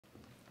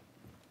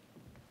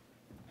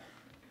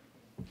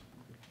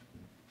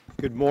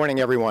Good morning,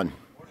 everyone.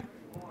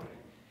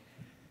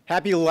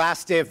 Happy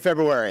last day of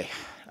February.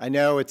 I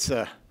know it's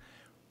a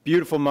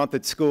beautiful month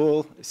at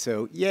school,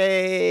 so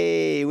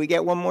yay, we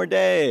get one more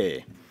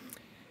day.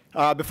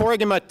 Before I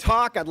give my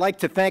talk, I'd like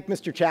to thank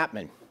Mr.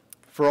 Chapman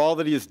for all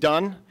that he has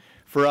done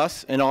for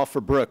us and all for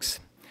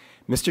Brooks.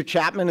 Mr.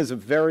 Chapman is a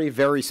very,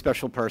 very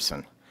special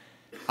person.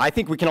 I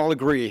think we can all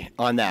agree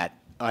on that,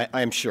 I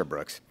am sure,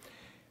 Brooks.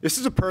 This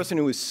is a person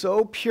who is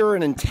so pure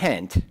in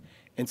intent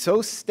and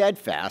so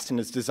steadfast in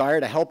his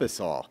desire to help us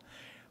all.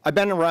 I've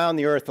been around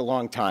the earth a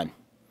long time,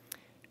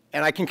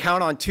 and I can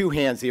count on two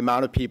hands the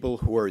amount of people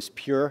who are as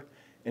pure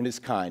and as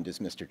kind as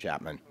Mr.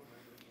 Chapman.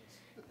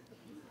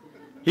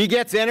 He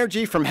gets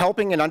energy from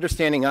helping and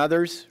understanding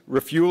others,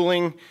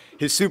 refueling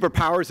his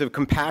superpowers of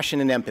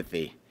compassion and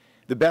empathy.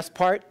 The best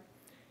part?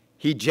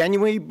 He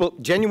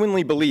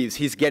genuinely believes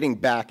he's getting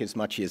back as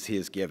much as he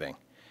is giving.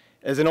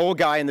 As an old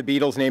guy in the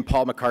Beatles named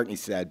Paul McCartney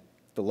said,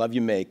 "The love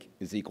you make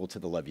is equal to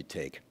the love you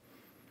take."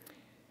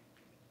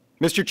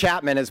 Mr.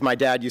 Chapman, as my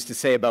dad used to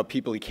say about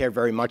people he cared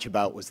very much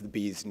about, was the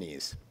bee's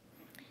knees.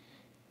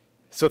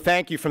 So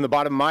thank you from the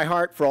bottom of my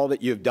heart for all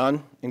that you have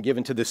done and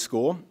given to this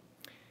school,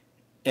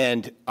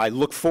 and I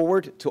look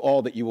forward to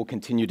all that you will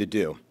continue to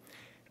do.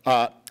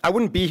 I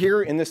wouldn't be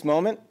here in this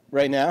moment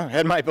right now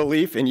had my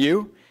belief in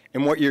you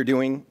and what you're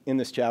doing in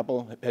this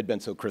chapel had been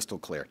so crystal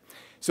clear.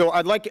 So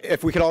I'd like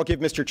if we could all give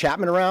Mr.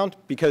 Chapman a round,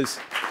 because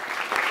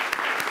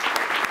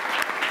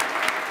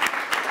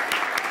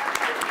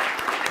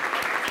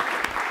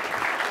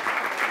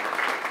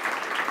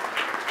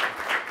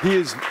he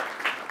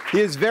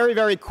is very,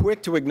 very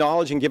quick to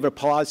acknowledge and give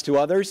applause to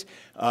others,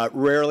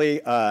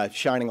 rarely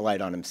shining a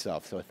light on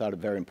himself. So I thought it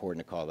very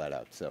important to call that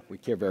out. So we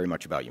care very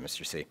much about you,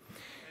 Mr. C. Thank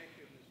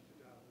you,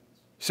 Mr. Dobbins.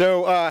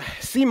 So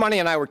C. Money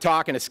and I were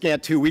talking a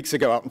scant 2 weeks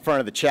ago out in front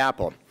of the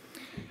chapel.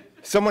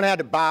 Someone had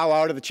to bow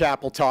out of the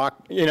chapel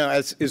talk, you know,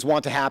 as is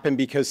wont to happen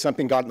because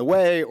something got in the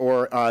way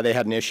or they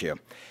had an issue.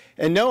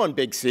 And knowing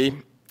Big C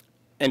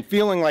and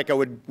feeling like I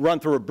would run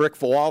through a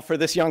brick wall for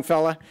this young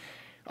fella,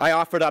 I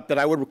offered up that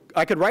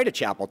I could write a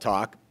chapel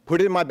talk,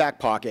 put it in my back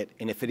pocket,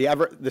 and if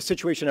the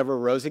situation ever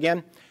arose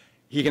again,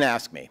 he can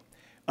ask me.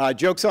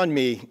 Joke's on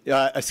me.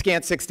 A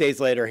scant 6 days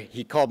later,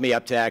 he called me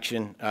up to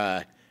action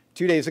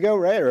 2 days ago,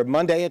 right, or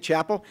Monday at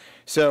chapel.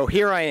 So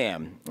here I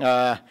am.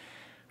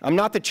 I'm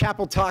not the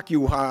chapel talk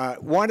you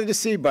wanted to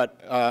see, but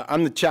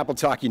I'm the chapel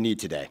talk you need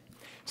today.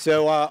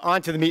 So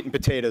on to the meat and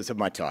potatoes of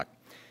my talk.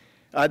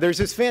 There's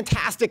this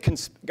fantastic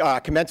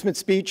commencement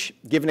speech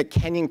given at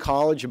Kenyon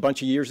College a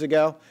bunch of years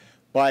ago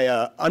by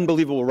an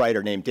unbelievable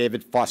writer named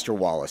David Foster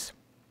Wallace.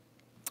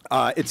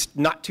 It's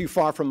not too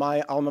far from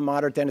my alma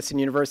mater, Denison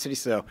University,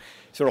 so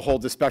sort of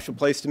holds a special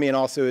place to me, and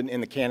also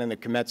in the canon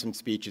of commencement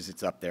speeches,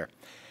 it's up there.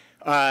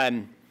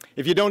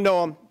 If you don't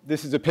know him,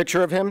 this is a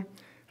picture of him.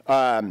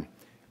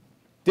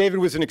 David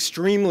was an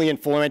extremely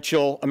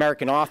influential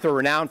American author,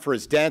 renowned for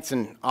his dense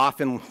and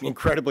often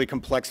incredibly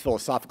complex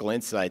philosophical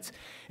insights,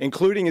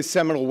 including his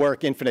seminal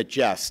work, Infinite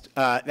Jest.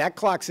 That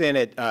clocks in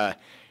at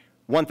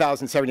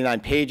 1,079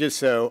 pages,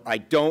 so I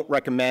don't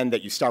recommend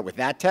that you start with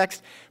that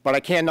text, but I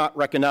cannot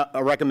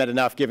recommend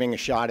enough giving a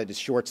shot at his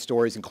short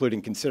stories,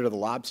 including Consider the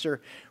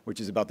Lobster, which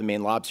is about the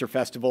Maine Lobster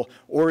Festival,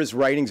 or his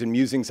writings and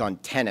musings on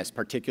tennis,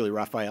 particularly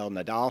Roger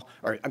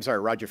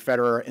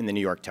Federer in the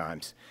New York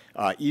Times.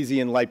 Easy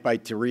and light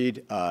bite to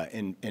read,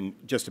 and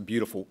just a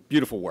beautiful,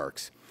 beautiful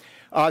works.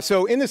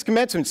 So in this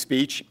commencement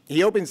speech,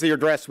 he opens the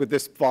address with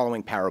this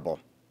following parable.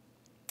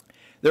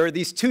 There are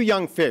these two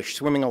young fish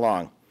swimming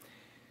along,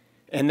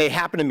 and they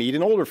happen to meet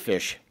an older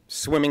fish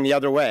swimming the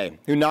other way,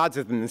 who nods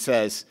at them and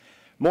says,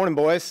 "Morning,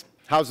 boys,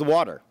 how's the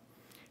water?"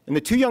 And the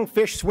two young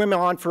fish swim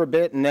on for a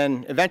bit, and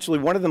then eventually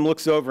one of them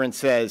looks over and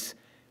says,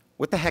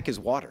 "What the heck is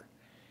water?"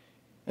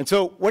 And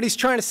so what he's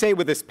trying to say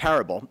with this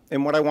parable,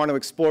 and what I want to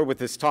explore with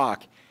this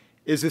talk,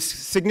 is the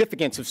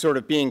significance of sort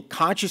of being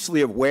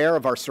consciously aware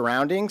of our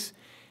surroundings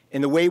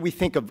and the way we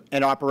think of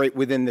and operate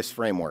within this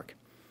framework.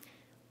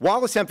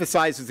 Wallace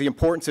emphasizes the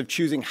importance of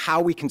choosing how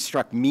we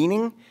construct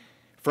meaning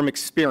from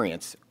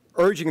experience,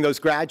 urging those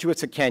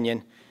graduates at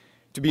Kenyon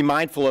to be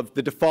mindful of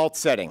the default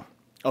setting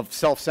of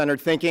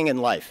self-centered thinking in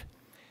life,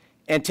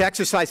 and to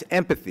exercise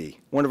empathy,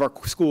 one of our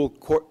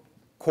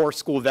core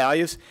school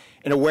values,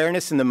 and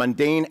awareness in the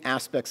mundane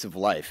aspects of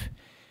life.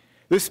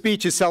 This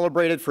speech is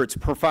celebrated for its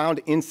profound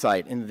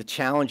insight into the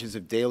challenges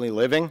of daily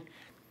living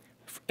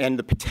and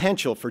the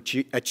potential for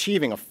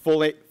achieving a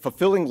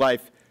fulfilling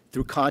life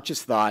through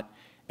conscious thought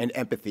and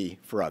empathy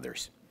for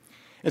others.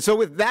 And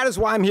so that is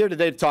why I'm here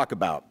today to talk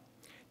about,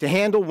 to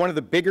handle one of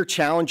the bigger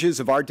challenges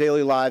of our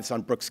daily lives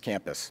on Brooks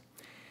campus,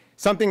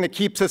 something that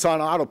keeps us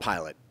on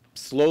autopilot,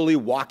 slowly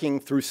walking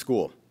through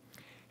school,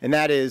 and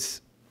that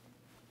is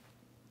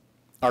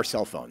our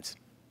cell phones.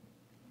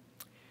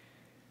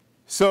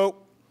 So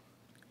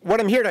what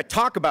I'm here to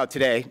talk about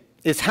today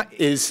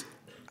is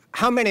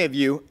how many of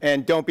you,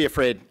 and don't be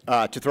afraid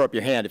to throw up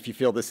your hand if you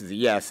feel this is a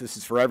yes, this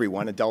is for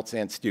everyone, adults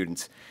and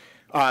students,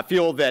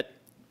 feel that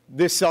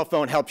this cell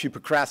phone helps you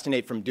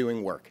procrastinate from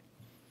doing work.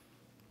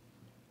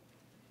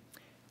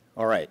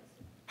 All right.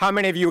 How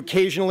many of you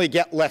occasionally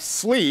get less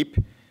sleep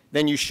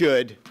than you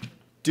should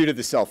due to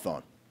the cell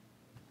phone?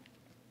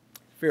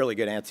 Fairly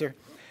good answer.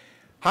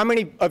 How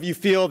many of you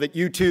feel that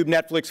YouTube,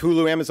 Netflix,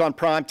 Hulu, Amazon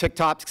Prime,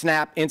 TikTok,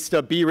 Snap,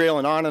 Insta, BeReal,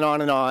 and on and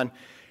on and on,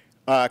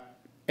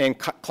 and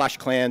Clash of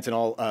Clans and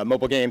all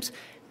mobile games,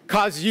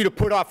 causes you to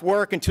put off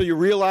work until you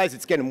realize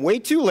it's getting way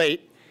too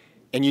late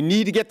and you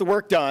need to get the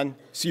work done,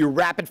 so you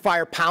rapid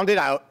fire pound it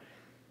out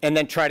and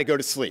then try to go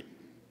to sleep?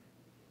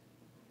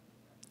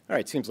 All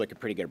right, seems like a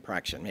pretty good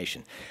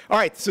approximation. All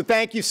right, so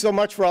thank you so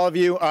much for all of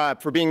you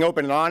for being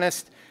open and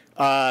honest.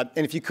 And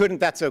if you couldn't,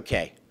 that's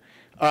okay.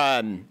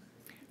 I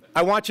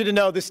want you to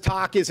know this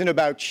talk isn't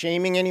about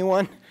shaming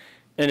anyone,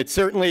 and it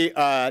certainly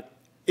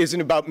isn't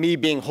about me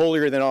being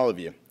holier than all of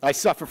you. I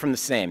suffer from the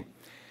same.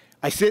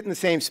 I sit in the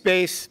same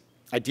space.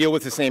 I deal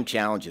with the same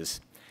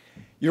challenges.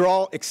 You're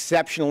all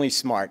exceptionally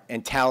smart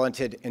and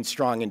talented and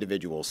strong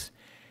individuals.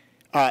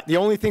 The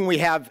only thing we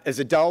have as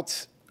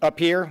adults up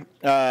here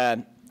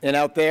and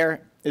out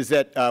there is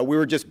that we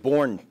were just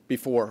born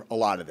before a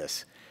lot of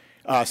this.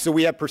 So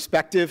we have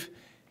perspective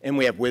and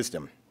we have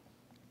wisdom.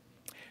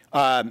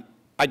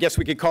 I guess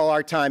we could call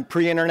our time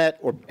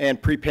pre-internet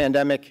and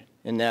pre-pandemic,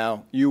 and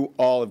now you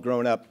all have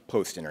grown up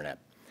post-internet.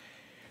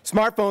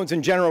 Smartphones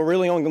in general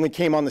really only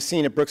came on the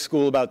scene at Brooks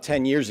School about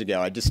 10 years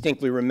ago. I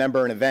distinctly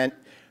remember an event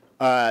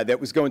that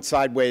was going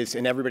sideways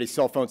and everybody's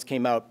cell phones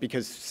came out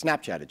because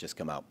Snapchat had just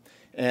come out,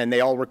 and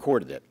they all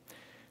recorded it.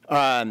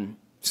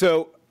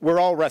 So we're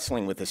all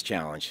wrestling with this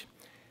challenge.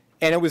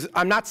 And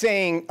I'm not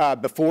saying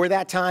before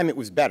that time it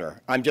was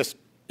better. I'm just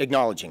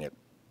acknowledging it.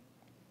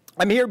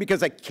 I'm here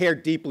because I care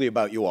deeply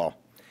about you all.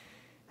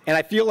 And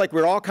I feel like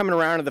we're all coming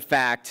around to the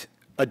fact,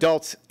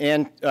 adults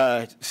and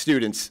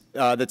students,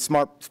 that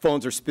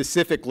smartphones are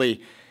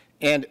specifically,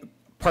 and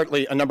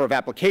partly a number of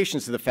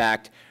applications to the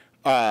fact,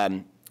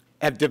 that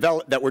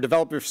were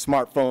developed for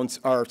smartphones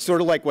are sort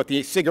of like what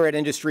the cigarette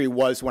industry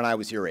was when I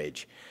was your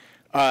age.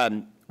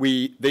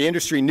 The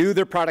industry knew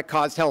their product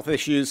caused health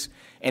issues,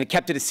 and it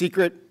kept it a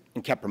secret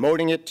and kept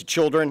promoting it to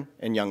children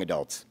and young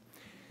adults.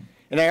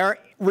 And I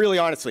really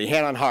honestly,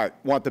 hand on heart,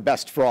 want the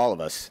best for all of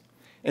us.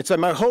 And so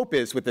my hope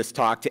is with this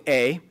talk to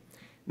A,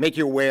 make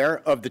you aware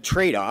of the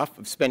trade-off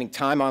of spending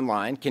time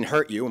online can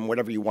hurt you in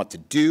whatever you want to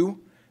do,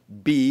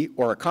 be,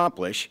 or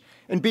accomplish,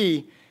 and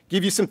B,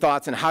 give you some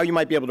thoughts on how you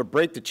might be able to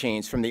break the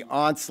chains from the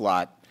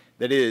onslaught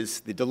that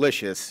is the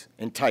delicious,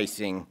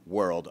 enticing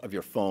world of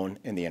your phone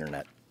and the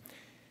internet.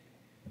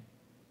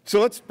 So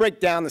let's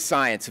break down the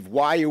science of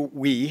why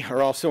we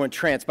are also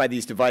entranced by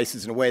these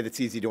devices in a way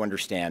that's easy to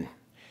understand,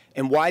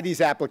 and why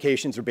these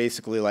applications are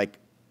basically like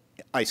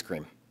ice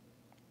cream.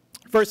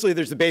 Firstly,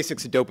 there's the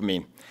basics of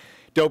dopamine.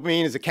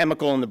 Dopamine is a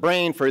chemical in the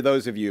brain, for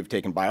those of you who have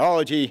taken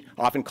biology,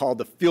 often called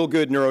the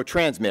feel-good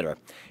neurotransmitter.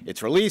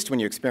 It's released when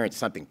you experience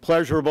something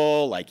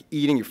pleasurable, like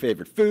eating your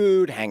favorite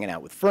food, hanging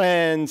out with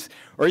friends,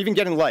 or even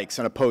getting likes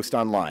on a post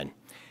online.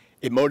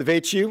 It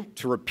motivates you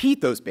to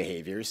repeat those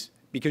behaviors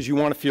because you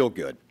want to feel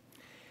good.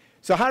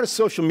 So how does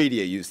social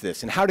media use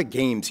this, and how do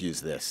games use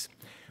this?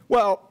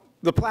 Well,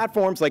 the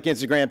platforms like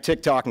Instagram,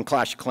 TikTok, and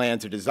Clash of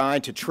Clans are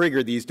designed to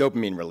trigger these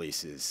dopamine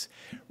releases.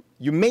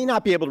 You may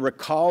not be able to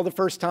recall the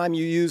first time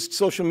you used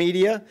social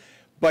media,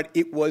 but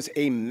it was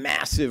a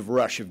massive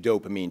rush of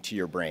dopamine to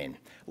your brain,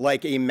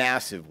 like a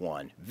massive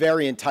one,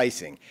 very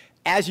enticing.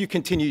 As you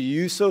continue to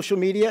use social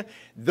media,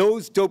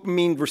 those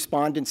dopamine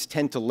respondents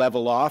tend to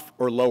level off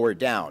or lower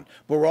down,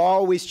 but we're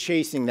always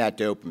chasing that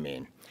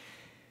dopamine.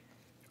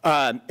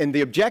 And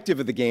the objective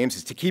of the games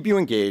is to keep you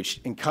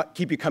engaged and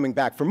keep you coming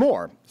back for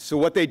more. So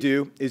what they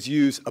do is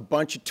use a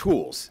bunch of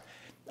tools.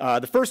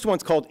 The first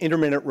one's called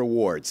intermittent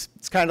rewards.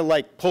 It's kind of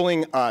like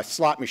pulling a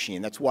slot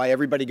machine. That's why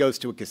everybody goes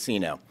to a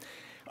casino.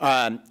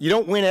 You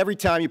don't win every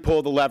time you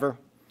pull the lever,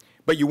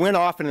 but you win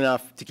often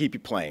enough to keep you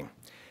playing.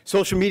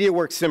 Social media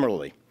works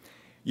similarly.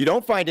 You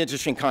don't find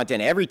interesting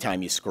content every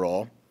time you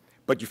scroll,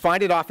 but you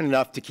find it often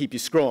enough to keep you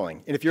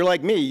scrolling. And if you're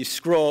like me, you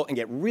scroll and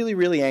get really,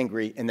 really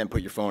angry and then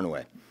put your phone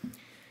away.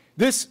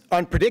 This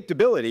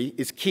unpredictability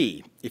is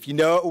key. If you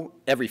know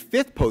every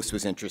fifth post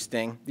was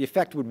interesting, the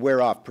effect would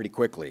wear off pretty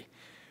quickly.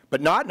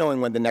 But not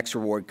knowing when the next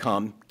reward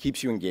comes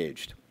keeps you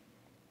engaged.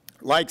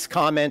 Likes,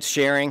 comments,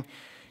 sharing,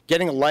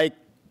 getting a like,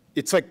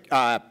 it's like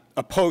a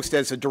post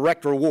as a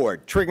direct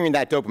reward, triggering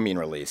that dopamine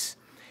release.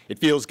 It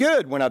feels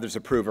good when others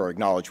approve or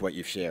acknowledge what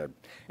you've shared,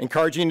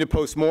 encouraging you to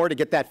post more to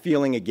get that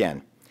feeling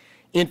again.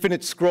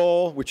 Infinite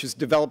scroll, which was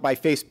developed by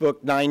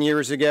Facebook 9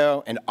 years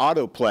ago, and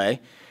autoplay,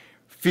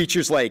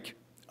 features like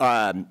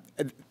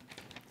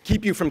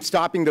keep you from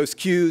stopping those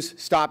cues,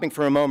 stopping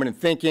for a moment and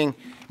thinking,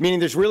 meaning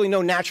there's really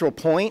no natural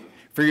point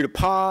for you to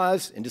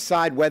pause and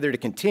decide whether to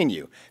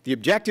continue. The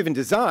objective in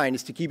design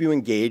is to keep you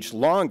engaged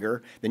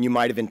longer than you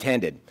might have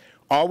intended,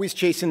 always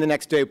chasing the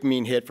next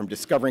dopamine hit from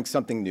discovering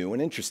something new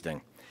and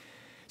interesting.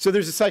 So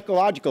there's a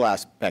psychological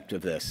aspect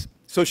of this.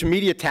 Social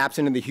media taps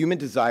into the human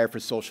desire for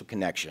social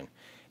connection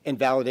and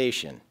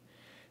validation,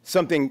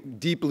 something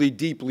deeply,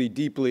 deeply,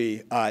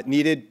 deeply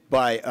needed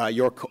by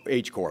your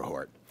age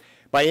cohort.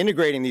 By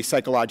integrating these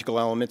psychological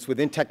elements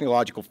within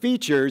technological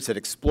features that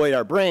exploit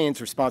our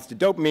brain's response to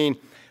dopamine,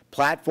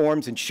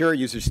 platforms ensure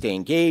users stay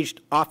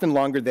engaged, often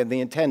longer than they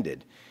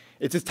intended.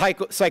 It's a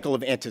cycle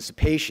of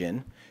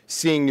anticipation,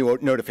 seeing new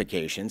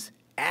notifications,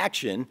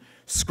 action,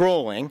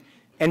 scrolling,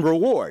 and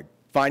reward,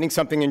 finding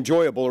something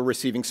enjoyable or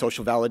receiving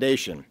social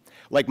validation.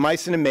 Like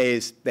mice in a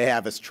maze, they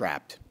have us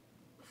trapped.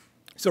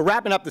 So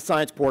wrapping up the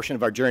science portion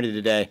of our journey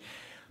today,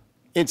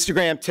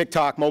 Instagram,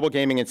 TikTok, mobile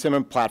gaming, and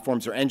similar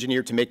platforms are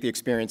engineered to make the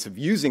experience of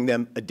using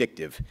them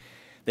addictive.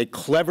 They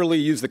cleverly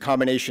use the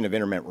combination of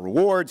intermittent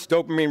rewards,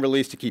 dopamine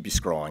release to keep you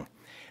scrolling.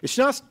 It's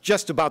not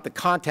just about the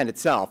content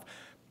itself,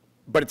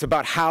 but it's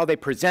about how they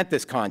present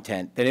this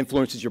content that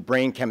influences your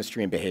brain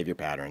chemistry and behavior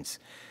patterns.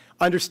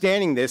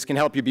 Understanding this can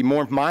help you be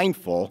more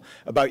mindful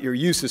about your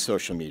use of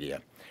social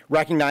media,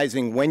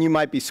 recognizing when you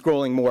might be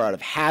scrolling more out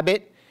of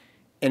habit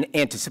and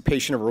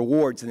anticipation of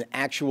rewards than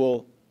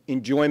actual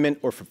enjoyment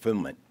or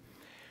fulfillment.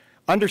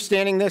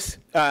 Understanding this,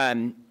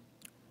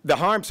 the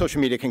harm social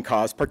media can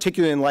cause,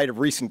 particularly in light of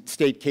recent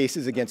state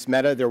cases against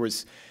Meta.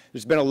 There's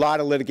been a lot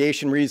of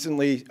litigation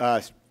recently.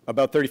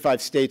 About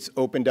 35 states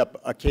opened up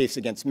a case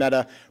against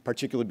Meta,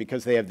 particularly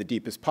because they have the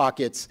deepest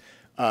pockets,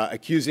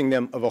 accusing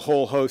them of a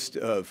whole host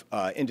of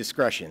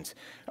indiscretions.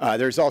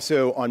 There's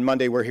also, on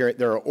Monday,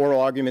 there are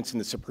oral arguments in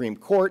the Supreme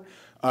Court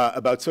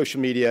about social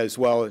media as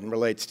well, and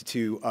relates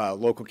to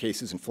local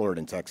cases in Florida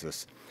and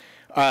Texas.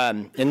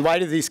 In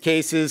light of these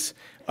cases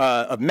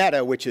of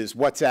Meta, which is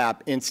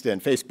WhatsApp, Insta,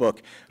 and Facebook,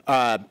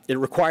 it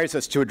requires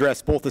us to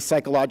address both the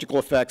psychological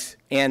effects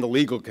and the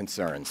legal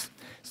concerns.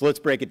 So let's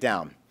break it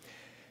down.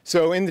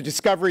 So in the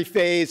discovery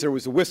phase, there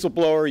was a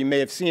whistleblower. You may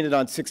have seen it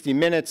on 60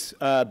 Minutes,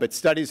 but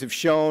studies have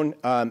shown,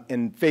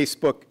 and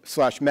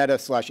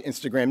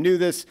Facebook/Meta/Instagram knew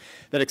this,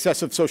 that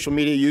excessive social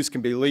media use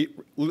can be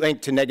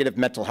linked to negative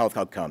mental health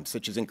outcomes,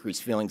 such as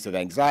increased feelings of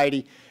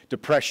anxiety,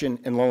 depression,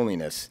 and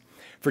loneliness.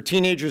 For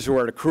teenagers who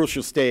are at a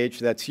crucial stage,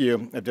 that's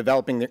you, of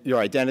developing your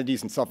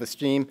identities and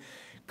self-esteem,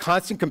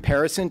 constant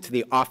comparison to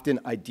the often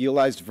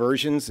idealized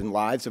versions and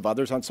lives of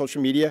others on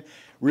social media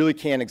really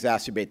can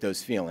exacerbate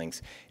those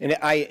feelings. And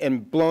I am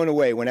blown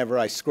away whenever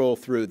I scroll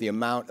through the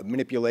amount of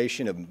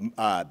manipulation of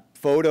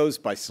photos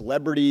by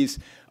celebrities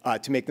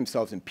to make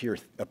themselves appear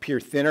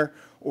thinner,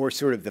 or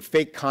sort of the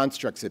fake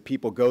constructs that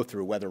people go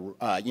through, whether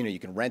you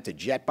can rent a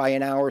jet by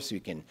an hour so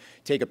you can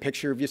take a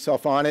picture of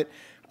yourself on it.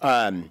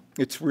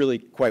 It's really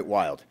quite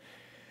wild.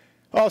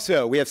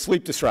 Also, we have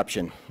sleep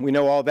disruption. We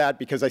know all that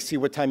because I see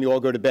what time you all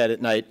go to bed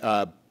at night,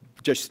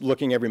 just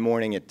looking every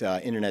morning at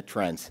internet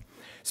trends.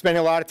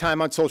 Spending a lot of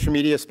time on social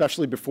media,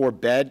 especially before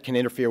bed, can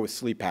interfere with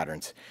sleep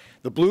patterns.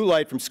 The blue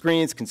light from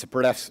screens can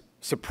suppress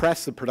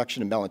the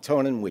production of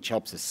melatonin, which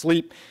helps us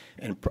sleep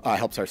and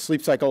helps our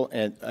sleep cycle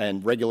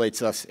and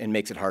regulates us and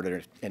makes it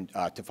harder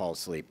to fall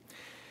asleep.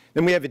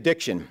 Then we have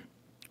addiction.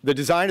 The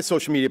design of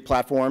social media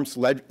platforms,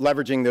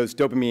 leveraging those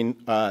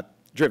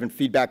dopamine-driven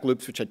feedback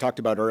loops, which I talked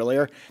about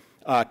earlier,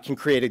 can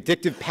create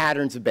addictive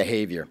patterns of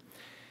behavior.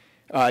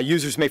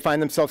 Users may find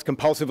themselves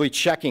compulsively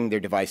checking their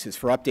devices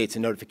for updates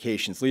and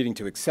notifications, leading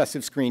to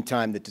excessive screen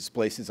time that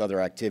displaces other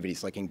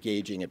activities, like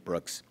engaging at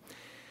Brooks.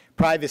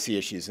 Privacy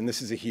issues, and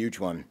this is a huge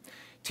one.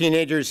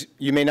 Teenagers,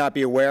 you may not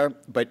be aware,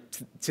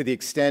 but to the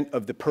extent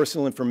of the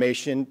personal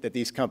information that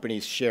these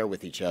companies share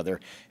with each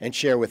other and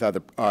share with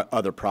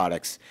other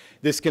products,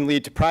 this can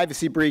lead to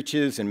privacy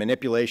breaches and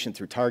manipulation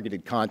through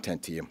targeted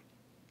content to you.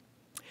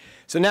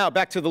 So now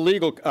back to the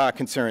legal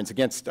concerns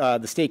against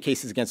the state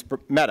cases against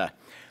Meta.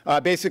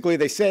 Basically,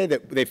 they say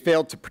that they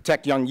failed to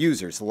protect young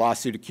users. The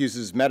lawsuit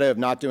accuses Meta of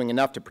not doing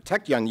enough to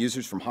protect young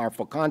users from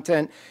harmful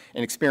content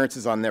and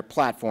experiences on their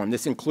platform.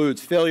 This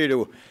includes failure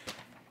to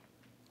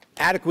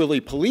adequately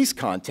police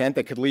content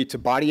that could lead to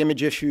body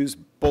image issues,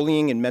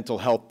 bullying, and mental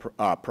health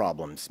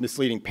problems,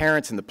 misleading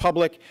parents and the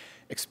public,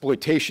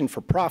 exploitation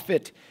for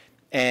profit,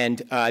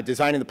 and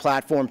designing the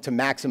platform to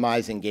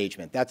maximize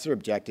engagement. That's their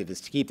objective, is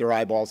to keep their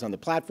eyeballs on the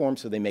platform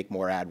so they make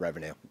more ad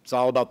revenue. It's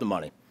all about the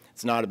money.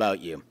 It's not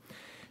about you.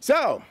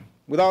 So,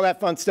 with all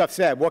that fun stuff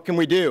said, what can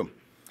we do?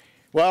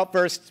 Well,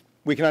 first,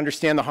 we can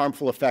understand the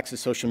harmful effects of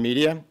social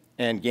media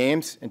and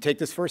games and take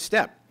this first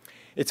step.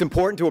 It's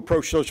important to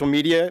approach social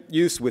media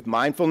use with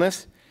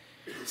mindfulness,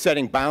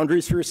 setting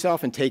boundaries for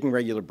yourself, and taking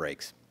regular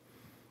breaks.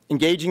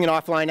 Engaging in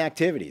offline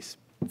activities,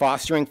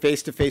 fostering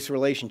face-to-face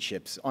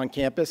relationships on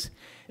campus,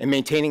 and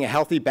maintaining a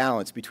healthy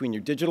balance between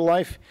your digital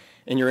life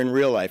and your in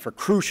real life are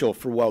crucial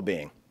for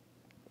well-being.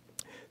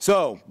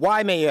 So,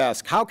 why, may you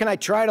ask? How can I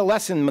try to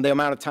lessen the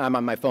amount of time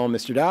on my phone,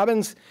 Mr.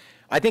 Dobbins?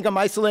 I think I'm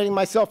isolating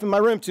myself in my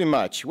room too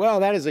much. Well,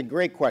 that is a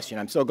great question.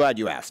 I'm so glad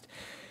you asked.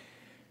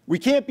 We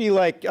can't be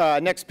like,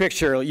 next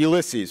picture,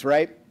 Ulysses,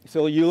 right?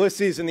 So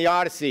Ulysses in the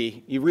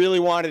Odyssey, he really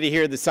wanted to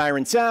hear the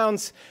siren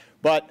sounds,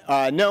 but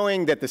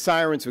knowing that the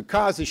sirens would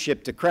cause the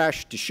ship to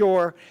crash to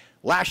shore,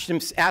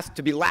 asked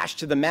to be lashed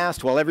to the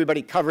mast while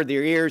everybody covered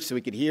their ears so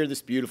he could hear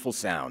this beautiful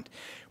sound.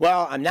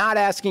 Well, I'm not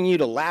asking you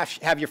to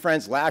have your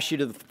friends lash you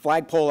to the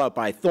flagpole out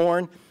by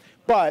thorn,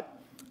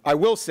 but I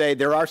will say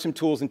there are some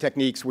tools and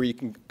techniques where you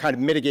can kind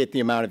of mitigate the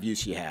amount of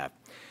use you have.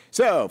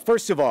 So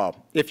first of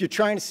all, if you're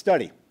trying to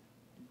study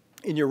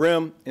in your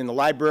room, in the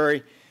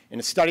library, in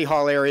a study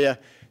hall area,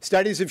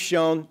 studies have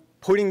shown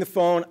putting the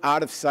phone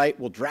out of sight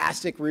will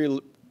drastically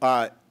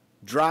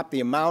drop the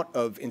amount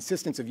of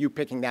insistence of you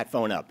picking that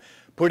phone up.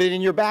 Put it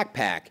in your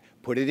backpack,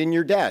 put it in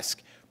your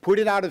desk, put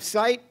it out of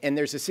sight, and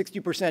there's a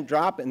 60%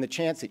 drop in the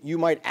chance that you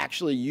might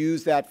actually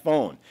use that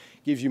phone.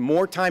 Gives you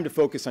more time to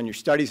focus on your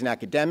studies and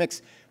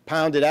academics,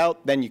 pound it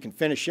out, then you can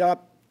finish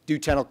up, do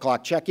 10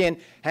 o'clock check-in,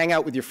 hang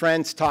out with your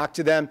friends, talk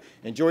to them,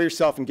 enjoy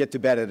yourself, and get to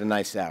bed at a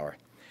nice hour.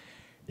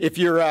 If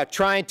you're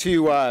trying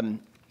to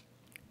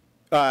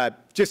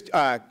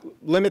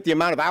limit the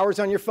amount of hours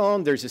on your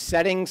phone, there's a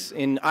settings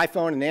in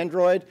iPhone and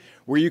Android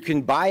where you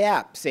can buy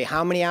apps, say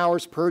how many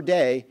hours per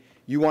day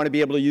you want to be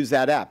able to use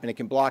that app, and it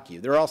can block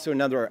you. There are also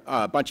another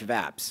bunch of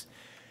apps.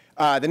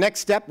 The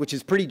next step, which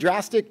is pretty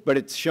drastic, but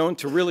it's shown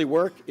to really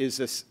work, is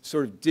this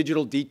sort of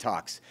digital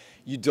detox.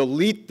 You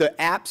delete the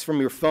apps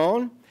from your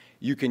phone.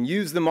 You can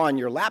use them on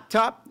your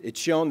laptop. It's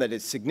shown that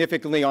it's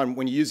significantly on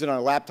when you use it on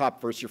a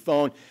laptop versus your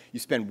phone, you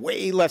spend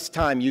way less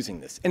time using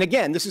this. And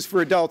again, this is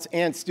for adults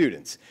and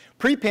students.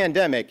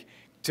 Pre-pandemic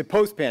to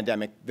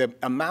post-pandemic, the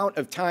amount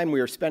of time we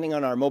are spending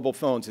on our mobile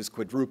phones has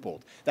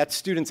quadrupled. That's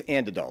students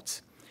and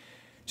adults.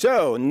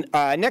 So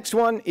next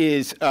one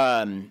is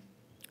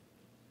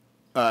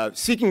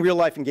seeking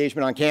real-life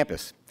engagement on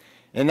campus.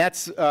 And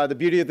that's the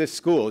beauty of this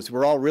school, is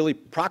we're all really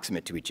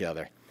proximate to each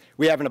other.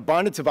 We have an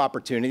abundance of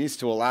opportunities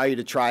to allow you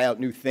to try out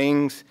new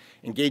things,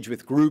 engage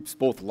with groups,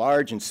 both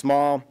large and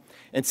small,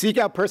 and seek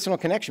out personal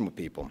connection with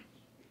people.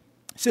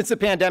 Since the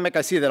pandemic,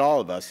 I see that all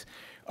of us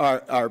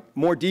are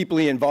more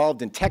deeply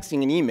involved in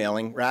texting and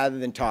emailing rather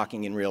than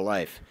talking in real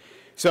life.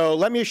 So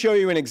let me show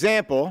you an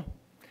example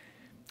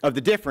of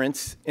the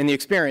difference in the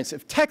experience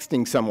of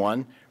texting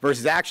someone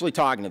versus actually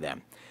talking to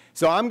them.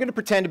 So I'm going to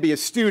pretend to be a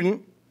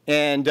student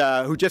and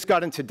who just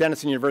got into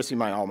Denison University,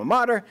 my alma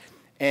mater,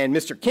 and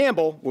Mr.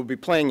 Campbell will be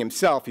playing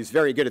himself. He's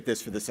very good at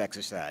this for this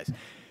exercise.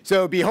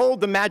 So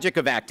behold the magic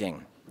of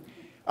acting.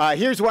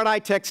 Here's what I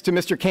text to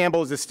Mr.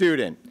 Campbell as a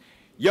student.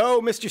 Yo,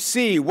 Mr.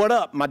 C, what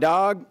up, my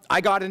dog?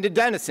 I got into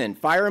Denison.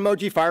 Fire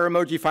emoji, fire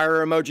emoji,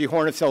 fire emoji,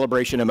 horn of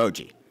celebration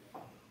emoji.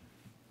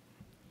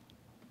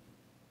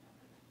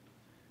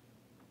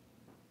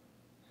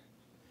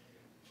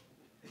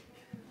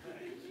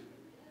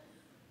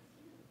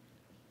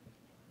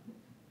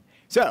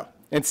 So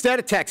instead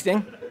of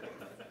texting,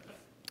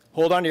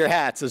 hold on to your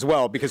hats as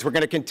well, because we're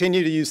going to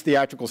continue to use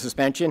theatrical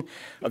suspension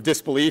of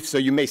disbelief. So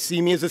you may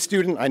see me as a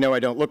student. I know I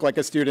don't look like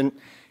a student,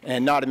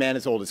 and not a man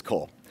as old as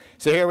Cole.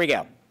 So here we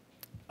go.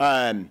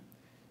 I'm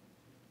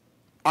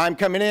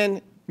coming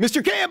in.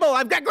 Mr. Campbell,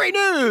 I've got great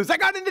news. I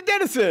got into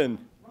Denison.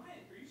 Ryan,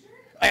 are you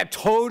serious? I am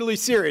totally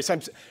serious. So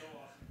awesome.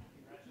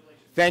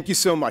 Congratulations. Thank you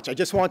so much. I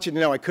just want you to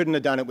know I couldn't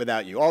have done it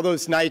without you. All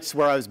those nights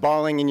where I was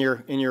bawling in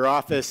your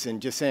office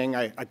and just saying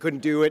I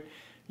couldn't do it,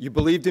 you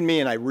believed in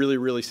me, and I really,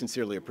 really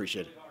sincerely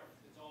appreciate it.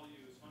 It's all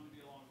you. It's fun to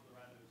be along for the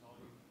ride, but it's all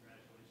you.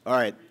 Congratulations. All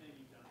right.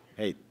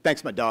 Hey,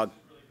 thanks, my dog.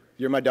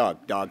 You're my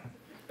dog, dog.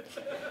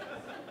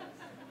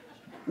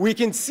 We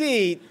can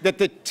see that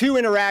the two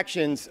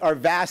interactions are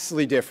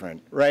vastly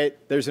different, right?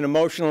 There's an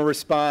emotional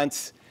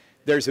response.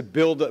 There's a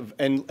build of,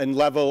 and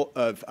level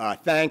of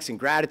thanks and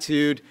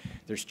gratitude.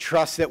 There's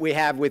trust that we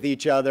have with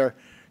each other.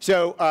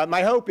 So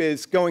my hope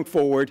is, going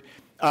forward,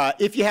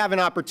 if you have an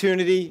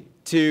opportunity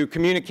to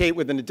communicate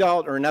with an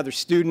adult or another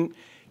student,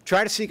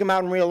 try to seek them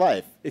out in real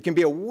life. It can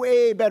be a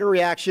way better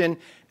reaction.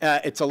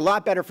 It's a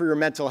lot better for your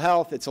mental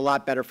health. It's a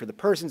lot better for the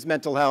person's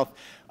mental health.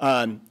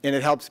 And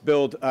it helps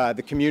build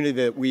the community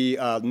that we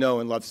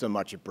know and love so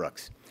much at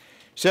Brooks.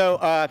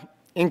 So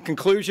in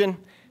conclusion,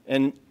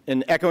 and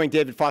echoing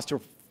David Foster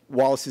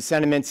Wallace's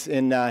sentiments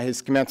in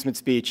his commencement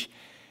speech,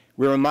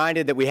 we're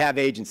reminded that we have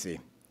agency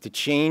to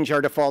change our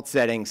default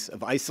settings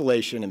of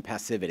isolation and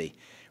passivity.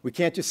 We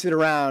can't just sit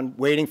around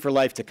waiting for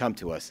life to come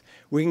to us.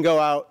 We can go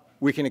out,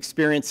 we can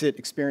experience it,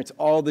 experience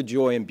all the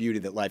joy and beauty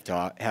that life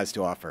has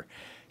to offer.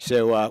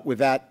 So with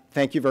that,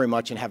 thank you very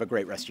much and have a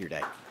great rest of your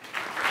day.